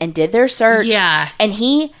in and did their search. Yeah. And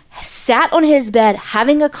he sat on his bed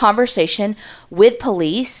having a conversation with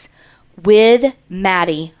police with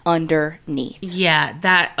Maddie underneath. Yeah,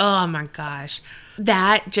 that, oh my gosh.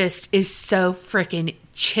 That just is so freaking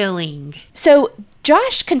chilling. So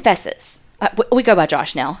Josh confesses. We go by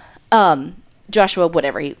Josh now. Joshua,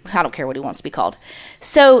 whatever. I don't care what he wants to be called.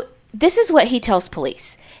 So this is what he tells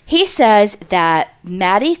police. He says that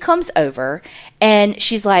Maddie comes over and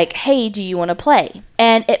she's like, hey, do you want to play?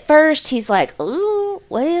 And at first he's like, oh,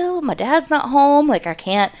 well, my dad's not home. Like, I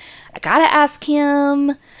gotta ask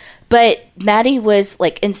him. But Maddie was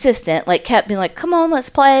like insistent, like kept being like, come on, let's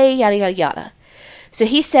play, yada, yada, yada. So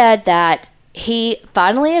he said that he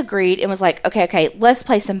finally agreed and was like, okay, let's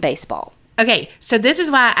play some baseball. Okay, so this is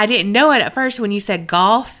why I didn't know it at first when you said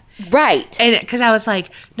golf. Right. And because I was like,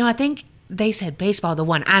 no, I think they said baseball, the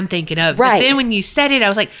one I'm thinking of. Right. But then when you said it, I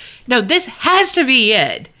was like, no, this has to be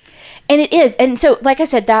it. And it is. And so, like I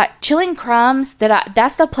said, that Chilling Crimes,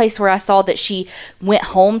 that's the place where I saw that she went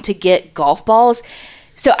home to get golf balls.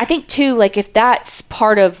 So I think, too, like, if that's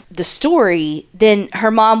part of the story, then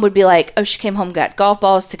her mom would be like, oh, she came home, got golf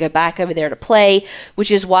balls to go back over there to play,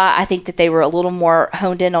 which is why I think that they were a little more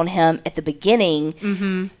honed in on him at the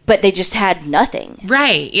beginning, but they just had nothing.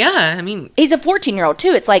 Right, yeah, I mean... He's a 14-year-old,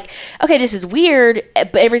 too. It's like, okay, this is weird,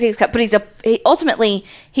 but everything's... But ultimately,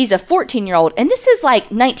 he's a 14-year-old, and this is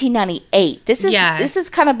like 1998. This is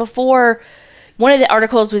kind of before... One of the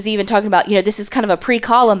articles was even talking about, this is kind of a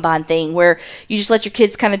pre-Columbine thing where you just let your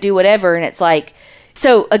kids kind of do whatever. And it's like,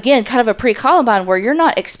 so again, kind of a pre-Columbine where you're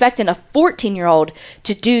not expecting a 14-year-old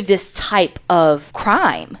to do this type of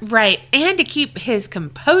crime. Right. And to keep his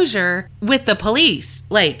composure with the police,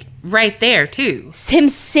 like right there too. Him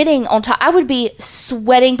sitting on top, I would be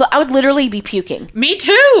sweating, but I would literally be puking. Me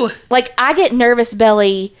too. Like, I get nervous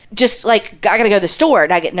belly, just like, I gotta go to the store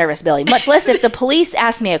and I get nervous belly. Much less if the police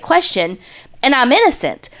ask me a question and I'm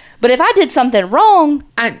innocent. But if I did something wrong...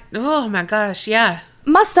 oh my gosh, yeah.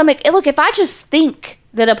 My stomach... Look, if I just think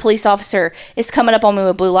that a police officer is coming up on me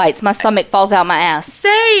with blue lights, my stomach falls out my ass.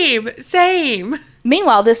 Same.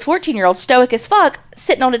 Meanwhile, this 14-year-old, stoic as fuck,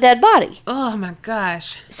 sitting on a dead body. Oh my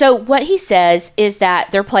gosh. So what he says is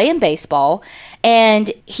that they're playing baseball,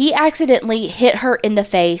 and he accidentally hit her in the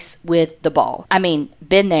face with the ball. I mean,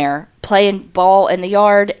 been there, playing ball in the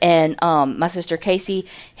yard, and my sister Casey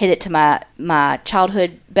hit it to my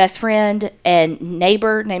childhood best friend and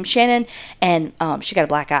neighbor named Shannon, and she got a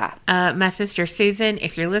black eye. My sister Susan,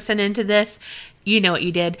 if you're listening to this, you know what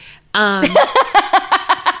you did.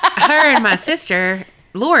 Her and my sister,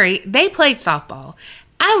 Lori, they played softball.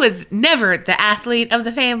 I was never the athlete of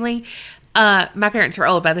the family. My parents were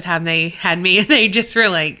old by the time they had me, and they just were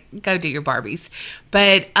like, go do your Barbies.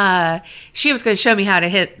 But she was going to show me how to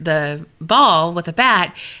hit the ball with a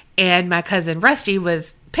bat, and my cousin Rusty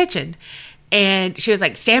was pitching. And she was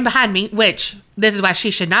like, stand behind me, which this is why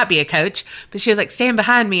she should not be a coach. But she was like, stand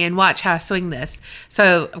behind me and watch how I swing this.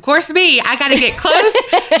 So, of course, I got to get close.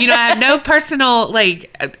 I have no personal,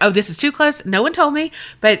 this is too close. No one told me.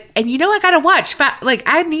 But, and I got to watch.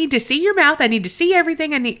 I need to see your mouth. I need to see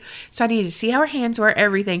everything. I need to see how her hands were,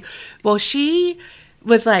 everything. Well, she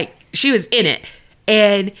was in it.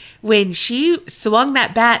 And when she swung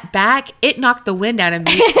that bat back, it knocked the wind out of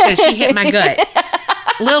me because she hit my gut.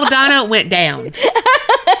 Little Donna went down.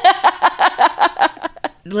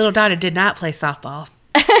 Little Donna did not play softball.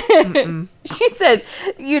 She said,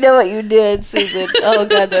 you know what you did, Susan. Oh,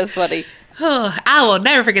 God, that's funny. Oh, I will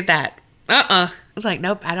never forget that. I was like,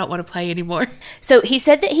 nope, I don't want to play anymore. So he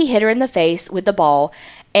said that he hit her in the face with the ball,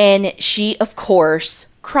 and she, of course,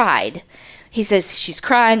 cried. He says she's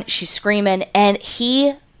crying, she's screaming, and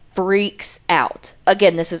he freaks out.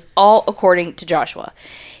 Again, this is all according to Joshua.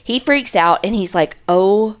 He freaks out and he's like,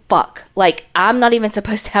 oh, fuck. Like, I'm not even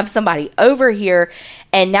supposed to have somebody over here.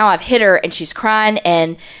 And now I've hit her and she's crying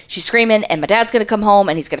and she's screaming and my dad's going to come home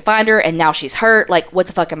and he's going to find her. And now she's hurt. Like, what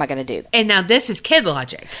the fuck am I going to do? And now this is kid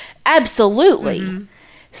logic. Absolutely. Mm-hmm.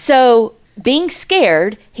 So being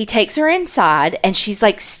scared, he takes her inside and she's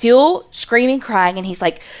like still screaming, crying. And he's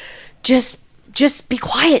like, just be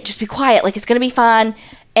quiet. Just be quiet. Like, it's going to be fine.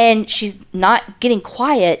 And she's not getting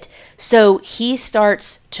quiet, so he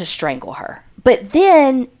starts to strangle her. But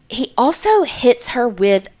then he also hits her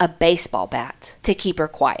with a baseball bat to keep her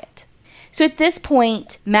quiet. So at this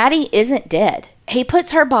point, Maddie isn't dead. He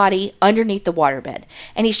puts her body underneath the waterbed,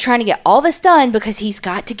 and he's trying to get all this done because he's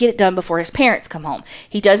got to get it done before his parents come home.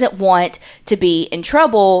 He doesn't want to be in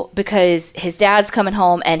trouble because his dad's coming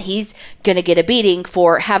home, and he's going to get a beating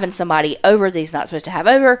for having somebody over that he's not supposed to have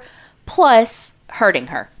over, plus hurting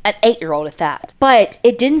her, an 8-year-old at that. But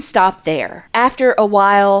it didn't stop there. After a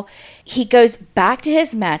while, he goes back to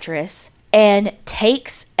his mattress and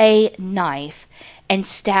takes a knife and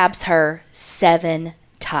stabs her 7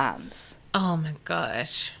 times. Oh my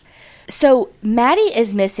gosh. So Maddie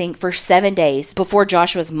is missing for 7 days before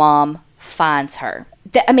Joshua's mom finds her.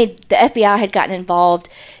 The FBI had gotten involved.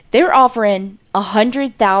 They were offering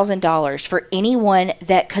 $100,000 for anyone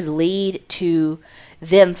that could lead to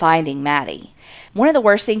them finding Maddie. One of the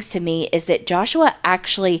worst things to me is that Joshua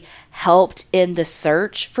actually helped in the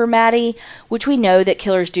search for Maddie, which we know that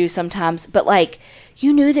killers do sometimes, but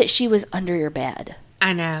you knew that she was under your bed.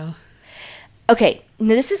 I know. Okay,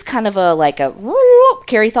 now this is kind of a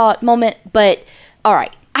Carrie thought moment, but all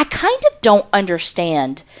right, I kind of don't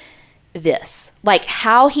understand this,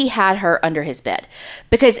 how he had her under his bed,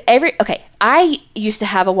 because I used to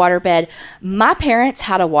have a waterbed. My parents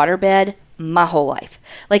had a waterbed my whole life.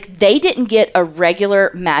 Like, they didn't get a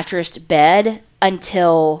regular mattressed bed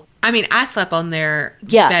until... I mean, I slept on their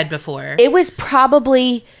bed before. It was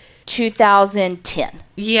probably 2010.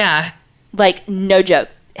 Yeah. Like, no joke.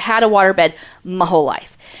 Had a waterbed my whole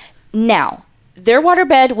life. Now, their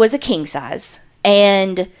waterbed was a king size.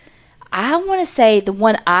 And I want to say the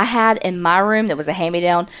one I had in my room that was a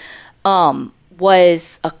hand-me-down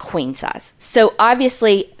was a queen size. So,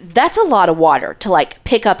 obviously, that's a lot of water to, like,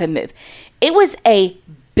 pick up and move. It was a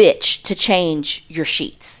bitch to change your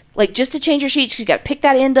sheets. Like, just to change your sheets, you got to pick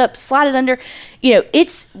that end up, slide it under. You know,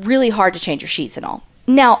 it's really hard to change your sheets and all.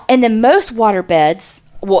 Now, and then most water beds,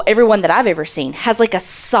 well, everyone that I've ever seen, has like a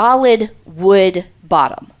solid wood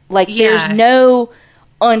bottom. Like, there's no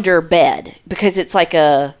under bed because it's like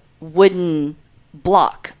a wooden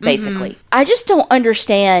block, basically. I just don't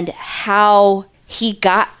understand how he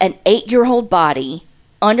got an 8-year-old body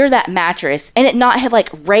under that mattress and it not have like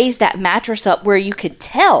raised that mattress up where you could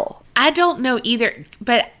tell. I don't know either,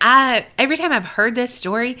 but every time I've heard this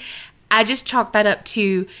story, I just chalk that up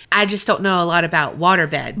to, I just don't know a lot about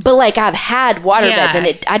waterbeds. But like, I've had waterbeds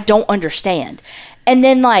and I don't understand. And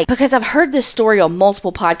then like, because I've heard this story on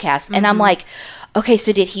multiple podcasts and I'm like, okay,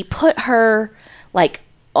 so did he put her like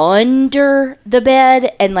under the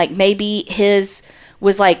bed and like maybe his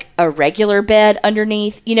was like a regular bed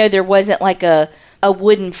underneath? You know, there wasn't like a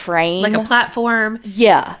wooden frame. Like a platform.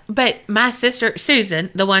 Yeah. But my sister,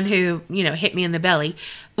 Susan, the one who, you know, hit me in the belly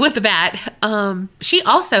with the bat, she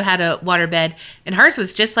also had a waterbed, and hers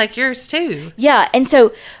was just like yours, too. Yeah, and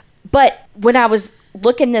so, but when I was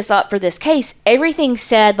looking this up for this case, everything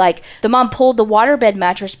said, like, the mom pulled the waterbed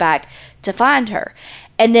mattress back to find her.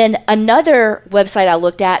 And then another website I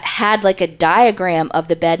looked at had, like, a diagram of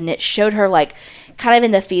the bed, and it showed her, like, kind of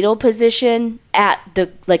in the fetal position at the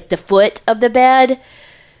foot of the bed.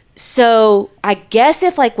 So I guess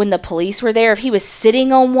if like when the police were there, if he was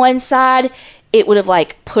sitting on one side, it would have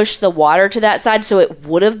like pushed the water to that side, so it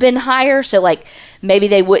would have been higher. So like maybe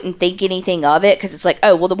they wouldn't think anything of it because it's like,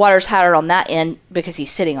 oh well, the water's higher on that end because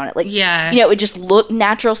he's sitting on it. Like, yeah, you know, it would just look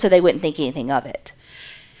natural, so they wouldn't think anything of it.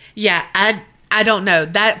 Yeah, I don't know.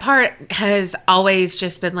 That part has always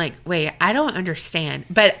just been like, wait, I don't understand.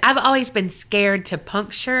 But I've always been scared to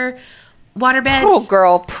puncture waterbeds. Oh,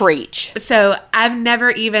 girl, preach. So I've never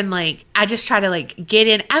even like, I just try to like get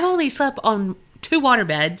in. I've only slept on 2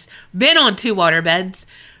 waterbeds, been on 2 waterbeds,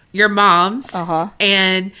 your mom's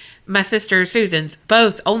and my sister Susan's,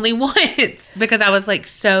 both only once because I was like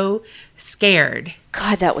so scared.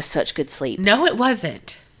 God, that was such good sleep. No, it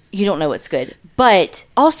wasn't. You don't know what's good. But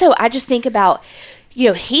also, I just think about, you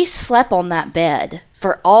know, he slept on that bed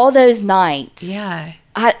for all those nights. Yeah.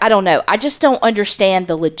 I don't know. I just don't understand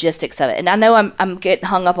the logistics of it. And I know I'm getting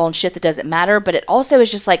hung up on shit that doesn't matter, but it also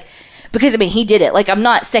is just like, because, I mean, he did it. Like, I'm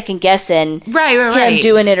not second guessing him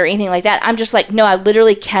doing it or anything like that. I'm just like, no, I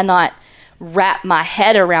literally cannot wrap my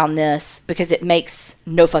head around this because it makes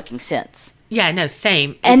no fucking sense. Yeah, no,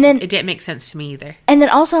 same. And then it didn't make sense to me either. And then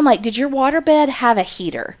also I'm like, did your waterbed have a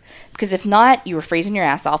heater? Because if not, you were freezing your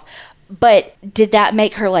ass off. But did that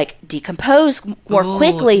make her like decompose more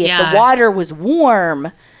quickly if the water was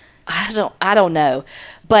warm? I don't know.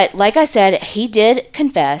 But like I said, he did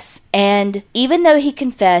confess, and even though he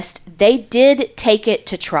confessed, they did take it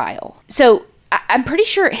to trial. So I'm pretty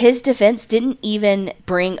sure his defense didn't even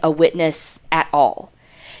bring a witness at all.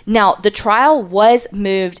 Now, the trial was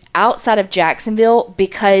moved outside of Jacksonville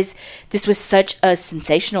because this was such a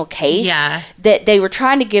sensational case that they were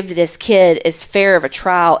trying to give this kid as fair of a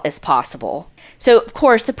trial as possible. So, of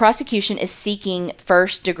course, the prosecution is seeking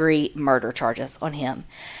first-degree murder charges on him.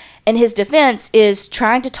 And his defense is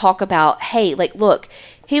trying to talk about, hey, like, look,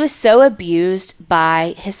 he was so abused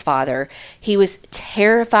by his father. He was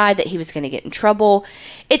terrified that he was going to get in trouble.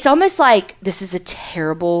 It's almost like, this is a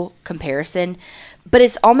terrible comparison, but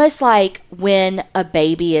it's almost like when a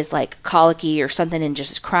baby is like colicky or something and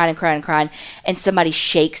just is crying and crying and crying, and somebody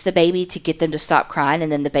shakes the baby to get them to stop crying,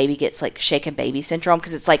 and then the baby gets like shaken baby syndrome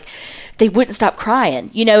because it's like they wouldn't stop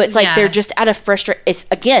crying. You know, it's like they're just out of frustration. It's,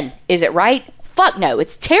 again, is it right? Fuck no.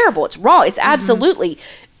 It's terrible. It's wrong. It's absolutely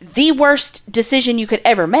the worst decision you could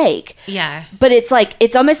ever make. Yeah. But it's like,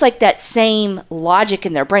 it's almost like that same logic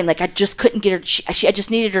in their brain. Like, I just couldn't get her, I just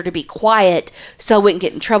needed her to be quiet so I wouldn't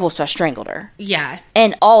get in trouble, so I strangled her. Yeah.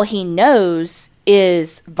 And all he knows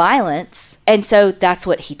is violence, and so that's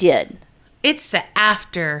what he did. It's the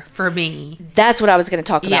after for me. That's what I was going to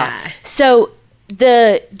talk about. Yeah. So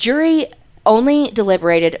the jury only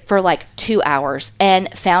deliberated for like 2 hours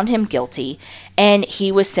and found him guilty, and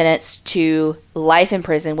he was sentenced to life in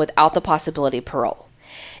prison without the possibility of parole.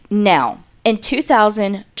 Now, in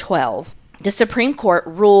 2012, the Supreme Court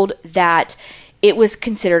ruled that it was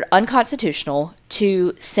considered unconstitutional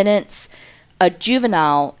to sentence a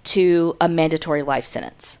juvenile to a mandatory life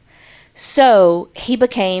sentence. So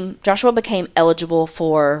Joshua became eligible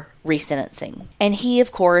for resentencing. And he,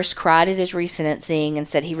 of course, cried at his resentencing and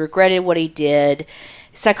said he regretted what he did.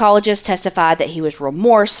 Psychologists testified that he was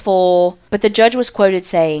remorseful, but the judge was quoted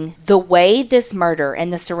saying, "The way this murder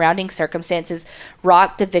and the surrounding circumstances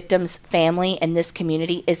rocked the victim's family and this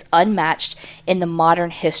community is unmatched in the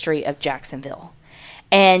modern history of Jacksonville."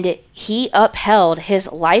 And he upheld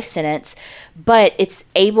his life sentence, but it's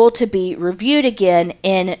able to be reviewed again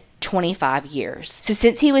in 25 years. So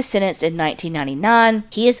since he was sentenced in 1999,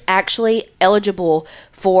 he is actually eligible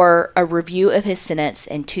for a review of his sentence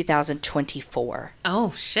in 2024.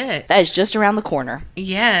 Oh, shit. That is just around the corner.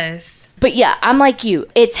 Yes. But yeah, I'm like you.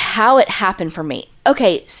 It's how it happened for me.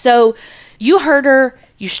 Okay, so you hurt her,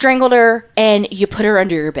 you strangled her, and you put her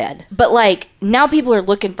under your bed. But like, now people are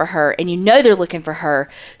looking for her, and you know they're looking for her.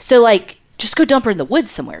 So like, just go dump her in the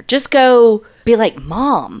woods somewhere. Just go be like,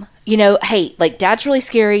 Mom, you know, hey, like, Dad's really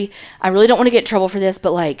scary. I really don't want to get in trouble for this,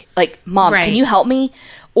 but like, Mom, right. Can you help me?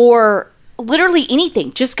 Or literally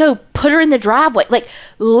anything. Just go put her in the driveway. Like,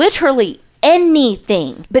 literally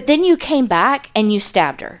anything. But then you came back and you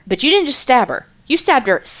stabbed her. But you didn't just stab her. You stabbed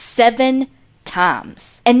her 7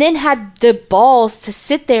 times. And then had the balls to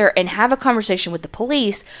sit there and have a conversation with the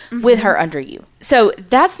police with her under you. So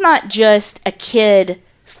that's not just a kid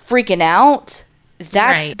freaking out.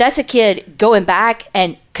 That's a kid going back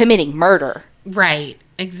and committing murder. Right.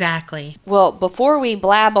 Exactly. Well, before we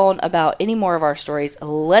blab on about any more of our stories,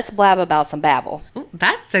 let's blab about some babble. Ooh,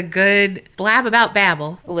 that's a good blab about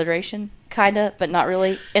babble. Alliteration? Kinda, but not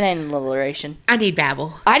really. It ain't an alliteration. I need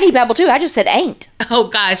babble. I need babble too. I just said ain't. Oh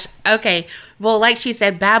gosh. Okay. Well, like she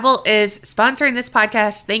said, Babbel is sponsoring this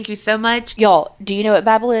podcast. Thank you so much. Y'all, do you know what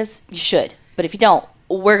Babbel is? You should. But if you don't,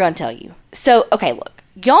 we're going to tell you. So, okay, look.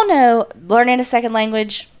 Y'all know learning a second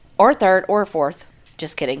language, or a third, or a fourth.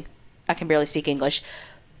 Just kidding. I can barely speak English.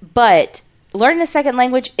 But learning a second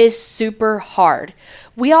language is super hard.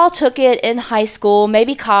 We all took it in high school,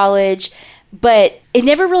 maybe college, but it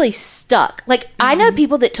never really stuck. Like, I know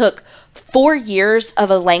people that took 4 years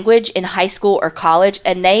of a language in high school or college,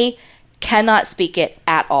 and they cannot speak it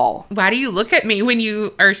at all. Why do you look at me when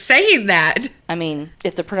you are saying that? I mean,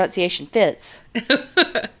 if the pronunciation fits.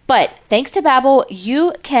 But thanks to Babbel,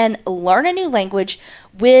 you can learn a new language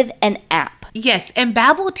with an app. Yes, and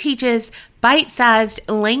Babbel teaches bite-sized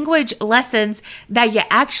language lessons that you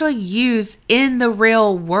actually use in the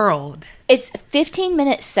real world. It's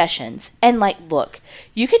 15-minute sessions. And like, look,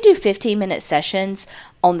 you can do 15-minute sessions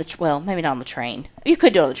on the, well, maybe not on the train. You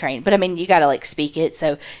could do it on the train, but I mean, you got to like speak it.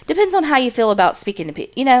 So depends on how you feel about speaking to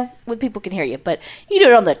people, you know, when people can hear you. But you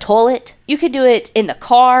do it on the toilet. You could do it in the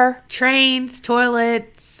car. Trains,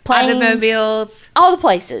 toilets, planes, automobiles. All the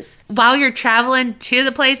places. While you're traveling to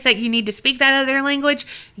the place that you need to speak that other language,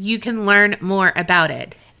 you can learn more about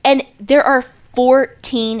it. And there are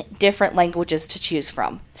 14 different languages to choose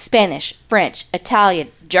from. Spanish, French,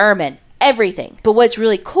 Italian, German, everything. But what's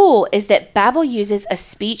really cool is that Babbel uses a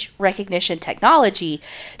speech recognition technology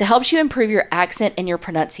that helps you improve your accent and your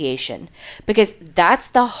pronunciation. Because that's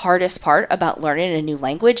the hardest part about learning a new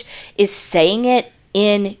language, is saying it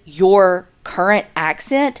in your current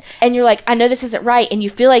accent. And you're like, I know this isn't right. And you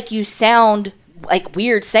feel like you sound like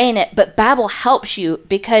weird saying it, but Babbel helps you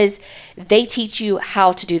because they teach you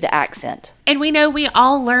how to do the accent. And we know we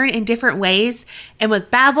all learn in different ways. And with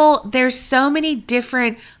Babbel, there's so many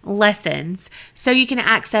different lessons. So you can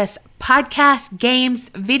access podcasts, games,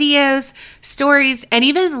 videos, stories, and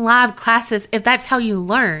even live classes if that's how you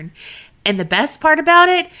learn. And the best part about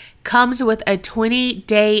it comes with a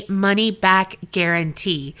 20-day money-back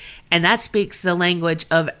guarantee. And that speaks the language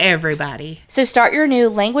of everybody. So start your new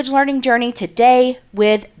language learning journey today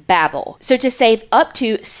with Babbel. So to save up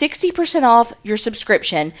to 60% off your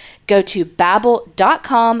subscription, go to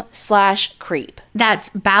babbel.com/creep.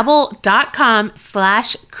 That's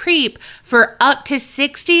babbel.com/creep for up to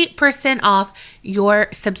 60% off your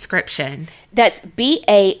subscription. That's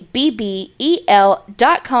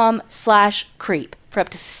BABBEL.com/creep for up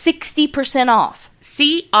to 60% off.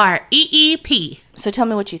 CREEP. So tell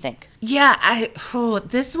me what you think. Yeah,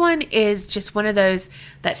 this one is just one of those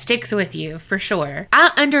that sticks with you for sure.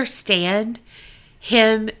 I understand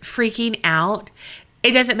him freaking out.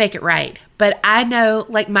 It doesn't make it right. But I know,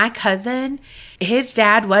 like my cousin, his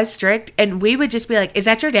dad was strict, and we would just be like, is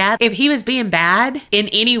that your dad? If he was being bad in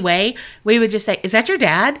any way, we would just say, is that your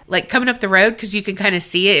dad? Like coming up the road, because you can kind of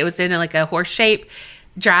see it. It was in like a horse-shaped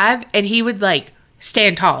drive, and he would like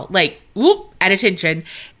stand tall, like whoop, at attention.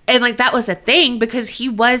 And like that was a thing because he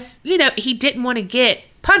was, he didn't want to get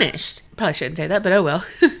punished. Probably shouldn't say that, but oh well.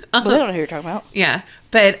 Well, they don't know who you're talking about. Yeah.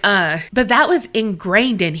 But that was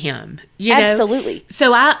ingrained in him, Absolutely.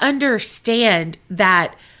 So I understand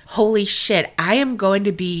that, holy shit, I am going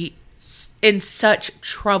to be in such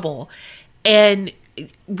trouble. And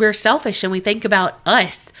we're selfish and we think about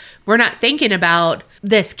us. We're not thinking about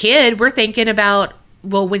this kid. We're thinking about,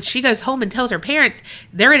 well, when she goes home and tells her parents,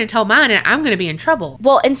 they're going to tell mine and I'm going to be in trouble.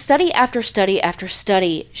 Well, and study after study after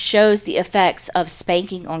study shows the effects of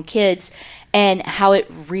spanking on kids and how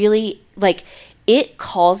it really, like, it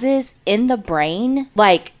causes in the brain,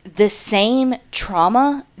 like, the same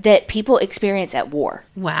trauma that people experience at war.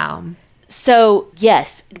 Wow. So,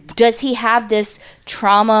 yes, does he have this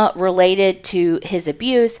trauma related to his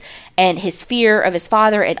abuse and his fear of his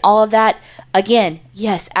father and all of that? Again,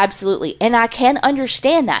 yes, absolutely. And I can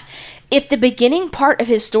understand that. If the beginning part of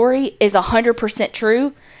his story is 100%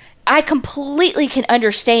 true, I completely can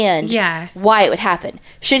understand why it would happen.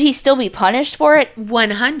 Should he still be punished for it?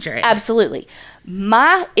 100. Absolutely.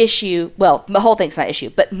 My issue, well, the whole thing's my issue,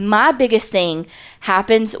 but my biggest thing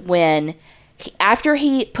happens when after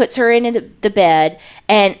he puts her in the bed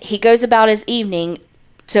and he goes about his evening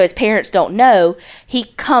so his parents don't know, he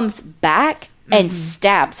comes back and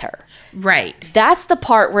stabs her. Right. That's the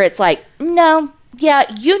part where it's like, no, yeah,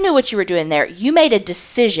 you knew what you were doing there. You made a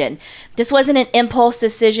decision. This wasn't an impulse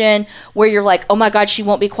decision where you're like, oh my God, she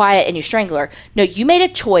won't be quiet and you strangle her. No, you made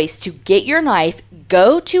a choice to get your knife,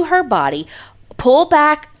 go to her body, pull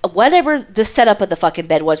back whatever the setup of the fucking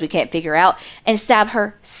bed was we can't figure out, and stab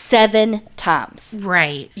her 7 times.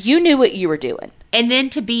 Right. You knew what you were doing. And then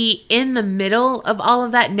to be in the middle of all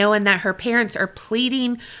of that, knowing that her parents are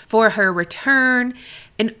pleading for her return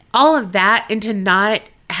and all of that, and to not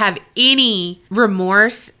have any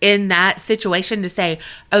remorse in that situation to say,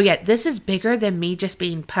 oh yeah, this is bigger than me just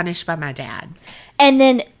being punished by my dad. And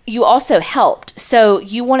then you also helped. So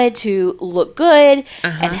you wanted to look good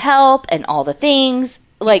and help and all the things.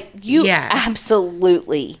 Like, you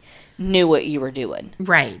absolutely knew what you were doing.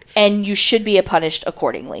 Right. And you should be punished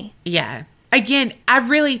accordingly. Yeah. Again, I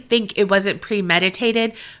really think it wasn't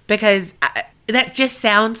premeditated because that just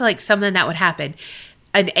sounds like something that would happen.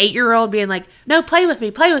 An 8-year-old being like, no, play with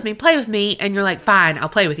me, play with me, play with me. And you're like, fine, I'll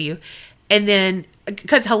play with you. And then,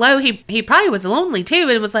 because hello, he probably was lonely too.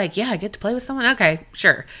 And was like, yeah, I get to play with someone. Okay,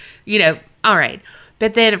 sure. All right.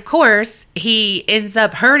 But then, of course, he ends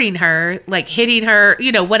up hurting her, like hitting her,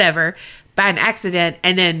 whatever, by an accident.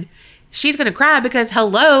 And then she's going to cry because,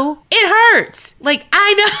 hello, it hurts. Like,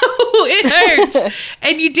 I know it hurts.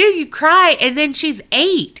 And you cry. And then she's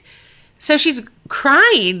 8. So she's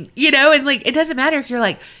crying, and like, it doesn't matter if you're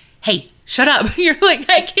like, hey, shut up. You're like,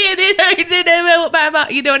 I can't, it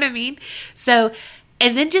hurts. You know what I mean? So,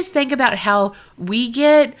 and then just think about how we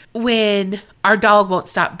get when our dog won't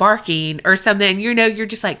stop barking or something, you're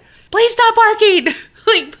just like, please stop barking.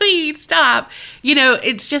 Like, please stop.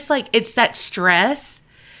 It's just like, it's that stress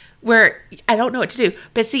where I don't know what to do.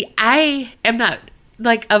 But see, I am not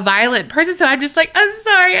like a violent person. So I'm just like, I'm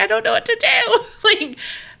sorry, I don't know what to do. Like,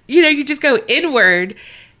 you just go inward.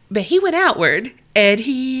 But he went outward and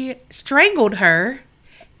he strangled her,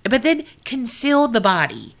 but then concealed the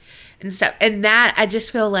body and stuff. And that, I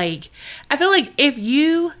feel like if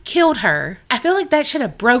you killed her, I feel like that should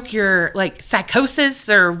have broke your like psychosis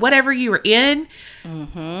or whatever you were in,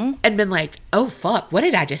 and been like, oh fuck, what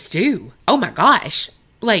did I just do? Oh my gosh.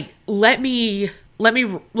 Like, let me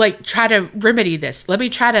like try to remedy this. Let me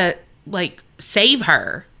try to like save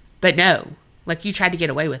her. But no, like, you tried to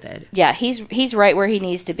get away with it. Yeah, he's right where he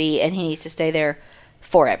needs to be, and he needs to stay there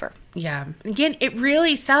forever. Yeah. Again, it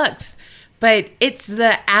really sucks, but it's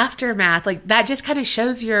the aftermath. Like, that just kind of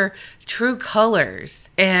shows your true colors.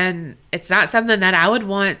 And it's not something that I would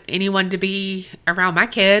want anyone to be around my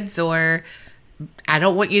kids, or I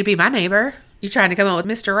don't want you to be my neighbor. You trying to come up with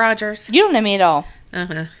Mr. Rogers? You don't know me at all.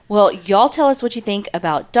 Well, y'all tell us what you think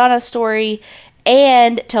about Donna's story,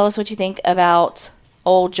 and tell us what you think about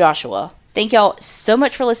old Joshua. Thank y'all so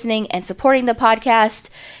much for listening and supporting the podcast.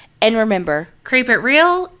 And remember, creep it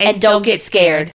real and don't get scared.